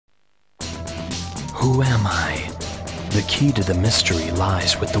Who am I? The key to the mystery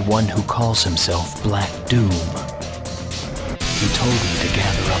lies with the one who calls himself Black Doom. He told me to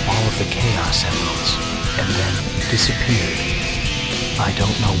gather up all of the Chaos Emeralds, and then disappeared. I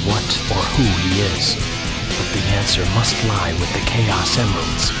don't know what or who he is, but the answer must lie with the Chaos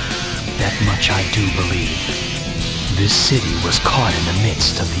Emeralds. That much I do believe. This city was caught in the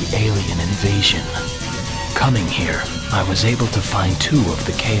midst of the alien invasion. Coming here, I was able to find 2 of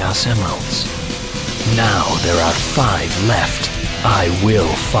the Chaos Emeralds. Now there are 5 left. I will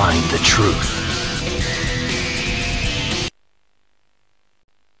find the truth.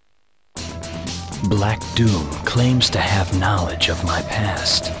 Black Doom claims to have knowledge of my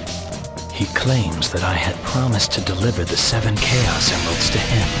past. He claims that I had promised to deliver the 7 Chaos Emeralds to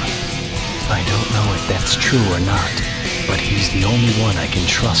him. I don't know if that's true or not, but he's the only one I can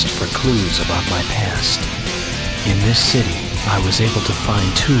trust for clues about my past. In this city, I was able to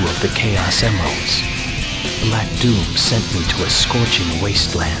find 2 of the Chaos Emeralds. Black Doom sent me to a scorching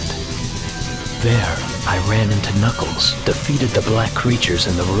wasteland. There, I ran into Knuckles, defeated the black creatures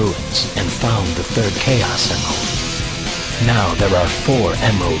in the ruins, and found the 3rd Chaos Emerald. Now there are 4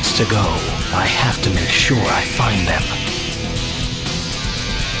 emeralds to go. I have to make sure I find them.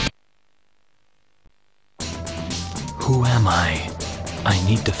 Who am I? I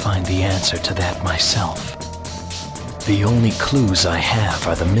need to find the answer to that myself. The only clues I have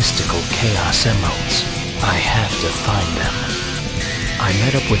are the mystical Chaos Emeralds. I have to find them. I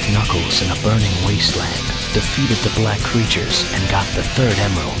met up with Knuckles in a burning wasteland, defeated the black creatures, and got the 3rd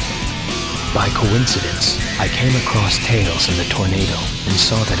emerald. By coincidence, I came across Tails in the tornado and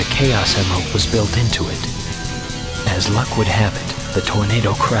saw that a Chaos Emerald was built into it. As luck would have it, the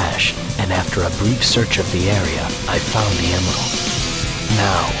tornado crashed, and after a brief search of the area, I found the emerald.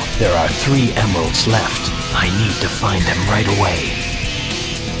 Now, there are 3 emeralds left. I need to find them right away.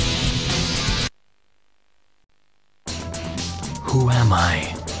 Who am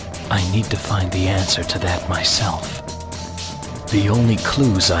I? I need to find the answer to that myself. The only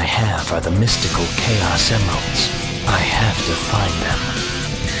clues I have are the mystical Chaos Emeralds. I have to find them.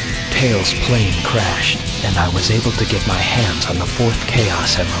 Tails' plane crashed, and I was able to get my hands on the 4th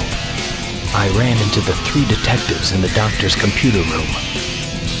Chaos Emerald. I ran into the 3 detectives in the doctor's computer room.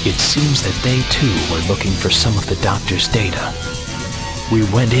 It seems that they too were looking for some of the doctor's data. We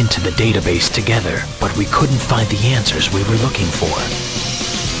went into the database together, but we couldn't find the answers we were looking for.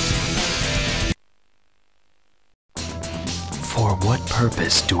 For what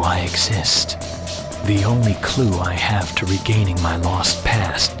purpose do I exist? The only clue I have to regaining my lost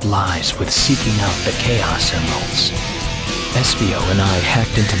past lies with seeking out the Chaos Emeralds. Espio and I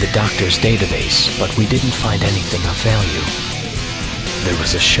hacked into the doctor's database, but we didn't find anything of value. There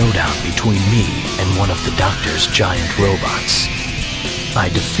was a showdown between me and one of the doctor's giant robots. I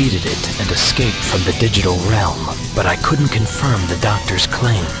defeated it and escaped from the digital realm, but I couldn't confirm the doctor's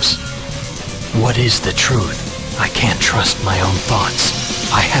claims. What is the truth? I can't trust my own thoughts.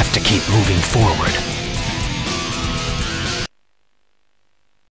 I have to keep moving forward.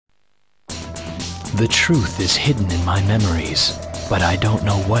 The truth is hidden in my memories, but I don't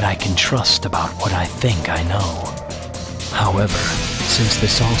know what I can trust about what I think I know. However, since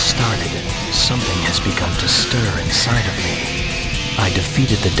this all started, something has begun to stir inside of me. I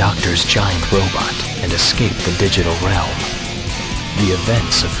defeated the doctor's giant robot and escaped the digital realm. The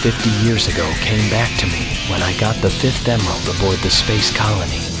events of 50 years ago came back to me when I got the 5th emerald aboard the space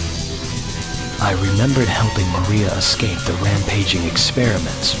colony. I remembered helping Maria escape the rampaging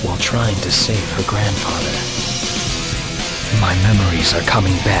experiments while trying to save her grandfather. My memories are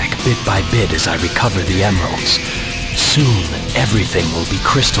coming back bit by bit as I recover the emeralds. Soon, everything will be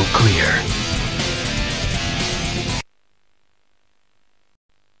crystal clear.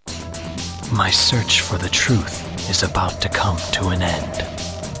 My search for the truth is about to come to an end.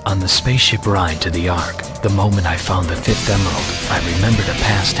 On the spaceship ride to the Ark, the moment I found the 5th emerald, I remembered a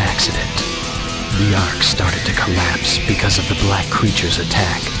past accident. The Ark started to collapse because of the black creature's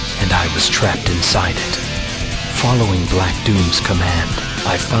attack, and I was trapped inside it. Following Black Doom's command,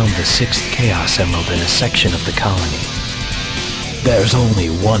 I found the 6th Chaos Emerald in a section of the colony. There's only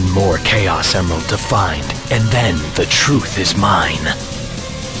one more Chaos Emerald to find, and then the truth is mine.